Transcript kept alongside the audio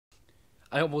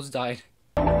I almost died.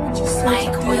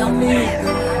 Mike will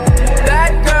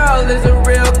That girl is a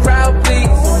real crowd,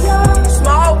 please.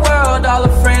 Small world, all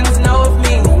her friends know of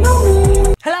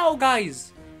me. Hello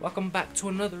guys! Welcome back to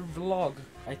another vlog.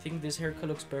 I think this haircut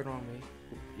looks better on me.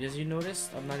 As you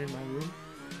noticed, I'm not in my room.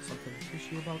 Something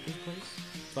fishy about this place.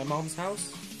 It's my mom's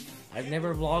house. I've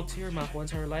never vlogged here my whole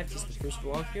entire life. This is the first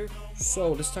vlog here.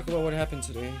 So let's talk about what happened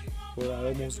today, where I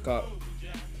almost got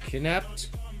kidnapped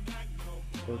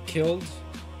or killed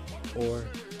or...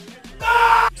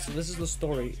 So this is the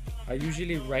story. I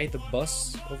usually ride the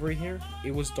bus over here.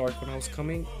 It was dark when I was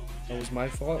coming. That was my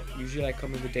fault. Usually I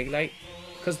come in the daylight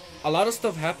because a lot of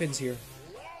stuff happens here.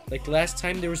 Like last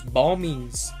time there was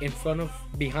bombings in front of,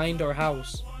 behind our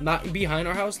house. Not behind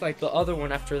our house, like the other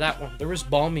one after that one. There was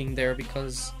bombing there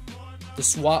because the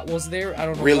SWAT was there. I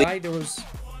don't know why. There was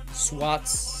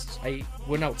SWATs. I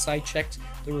went outside, checked.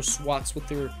 There were SWATs with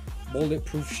their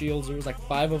bulletproof shields. There was like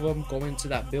 5 of them going to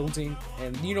that building.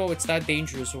 And you know, it's that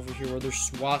dangerous over here where there's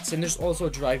SWATs. And there's also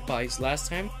drive-bys. Last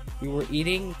time we were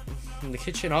eating in the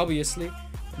kitchen, obviously.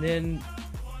 And then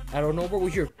I don't know where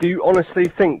we hear. Do you honestly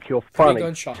think you're funny?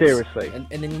 Gunshots. Seriously.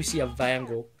 And then we see a van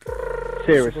go.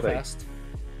 Seriously. Super fast.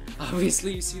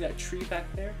 Obviously, you see that tree back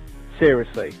there?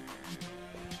 Seriously.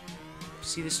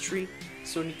 See this tree?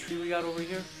 This only tree we got over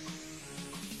here?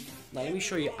 Now let me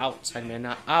show you outside, man.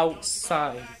 Now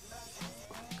outside.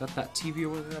 Got that TV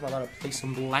over there. I'm about to play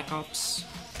some Black Ops.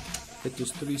 Hit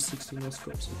those 360 no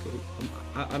scopes. Okay.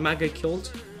 I might get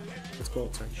killed. Let's go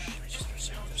outside. Shh,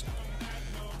 there's nothing.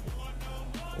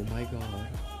 Oh my god.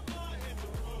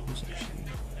 There's actually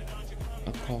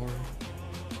a car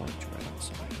parked right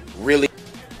outside. Really?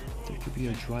 There could be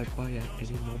a drive-by at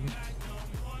any moment.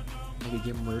 I could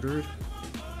get murdered.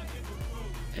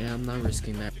 And I'm not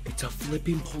risking that. It's a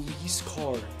flipping police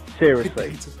car.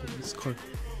 Seriously. It's a police car.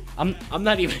 I'm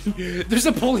not even. There's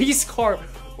a police car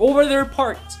over there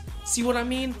parked. See what I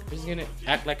mean? I'm just gonna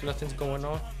act like nothing's going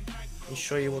on and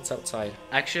show you what's outside.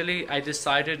 Actually, I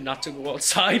decided not to go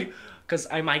outside because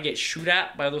I might get shot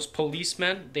at by those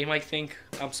policemen. They might think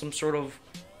I'm some sort of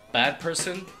bad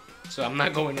person. So I'm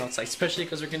not going outside, especially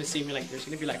because they're gonna see me like this.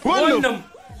 They're gonna be like, what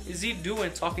is he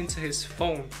doing talking to his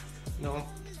phone? You know,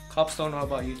 cops don't know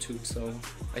about YouTube, so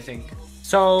I think.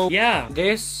 So yeah,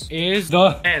 this is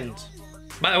the end.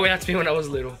 By the way, that's me when I was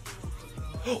little.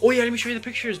 Oh yeah, let me show you the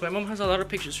pictures. My mom has a lot of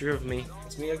pictures here of me.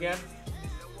 It's me again.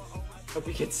 Hope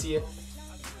you can see it.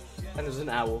 And there's an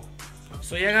owl.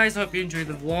 So yeah guys, hope you enjoyed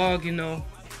the vlog, you know.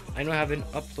 I know I haven't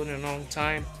uploaded in a long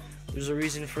time. There's a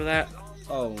reason for that.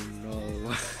 Oh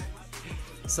no.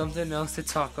 Something else to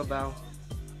talk about.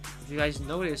 If you guys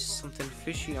noticed something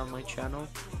fishy on my channel,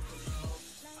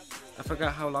 I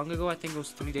forgot how long ago, I think it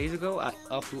was 3 days ago, I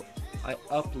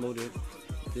uploaded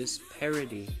this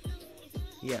parody.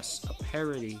 Yes, a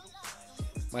parody.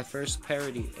 My first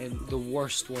parody and the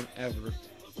worst one ever.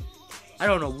 I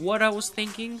don't know what I was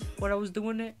thinking when I was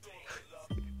doing it.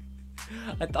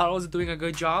 I thought I was doing a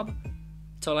good job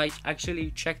till I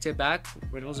actually checked it back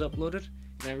when it was uploaded,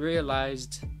 and I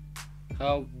realized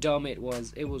how dumb it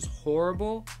was. It was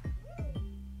horrible.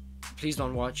 Please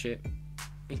don't watch it.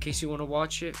 In case you want to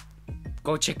watch it,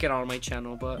 go check it out on my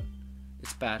channel, but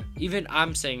it's bad. Even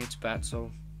I'm saying it's bad, so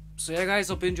yeah guys,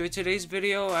 hope you enjoyed today's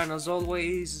video, and as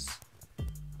always,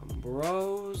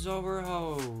 bros over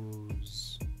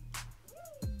hoes.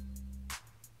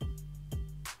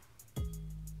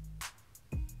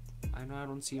 I know I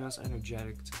don't seem as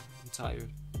energetic. I'm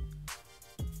tired.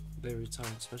 Very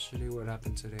tired, especially what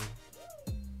happened today.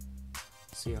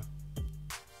 See ya.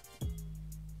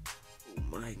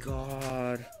 Oh my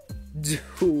god.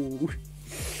 Dude.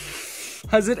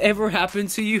 Has it ever happened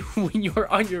to you when you're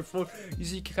on your phone? You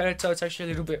see, you can kind of tell it's actually a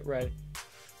little bit red.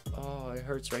 Oh, it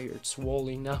hurts right here. It's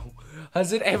swollen now.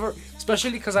 Has it ever,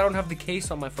 especially because I don't have the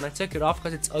case on my phone. I took it off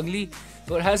because it's ugly.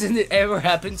 But hasn't it ever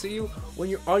happened to you when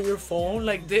you're on your phone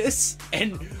like this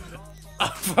and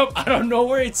from out of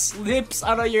nowhere it slips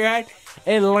out of your hand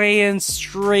and lands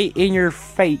straight in your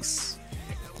face?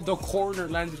 The corner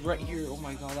landed right here. Oh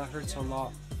my god, that hurts a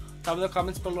lot. Tell me in the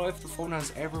comments below if the phone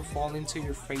has ever fallen into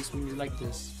your face when you're like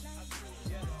this.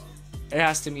 It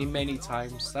has to be many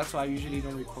times. That's why I usually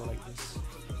don't record like this.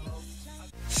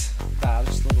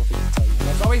 Just a little thing to tell you.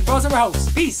 As always, bros over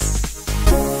house. Peace!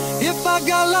 If I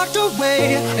got locked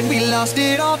away and we lost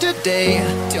it all today,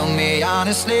 tell me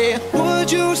honestly,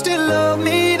 would you still love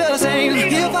me the same?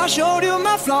 If I showed you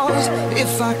my flaws,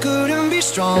 if I couldn't be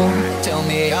strong, tell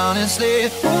me honestly,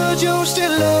 would you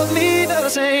still love me the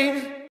same?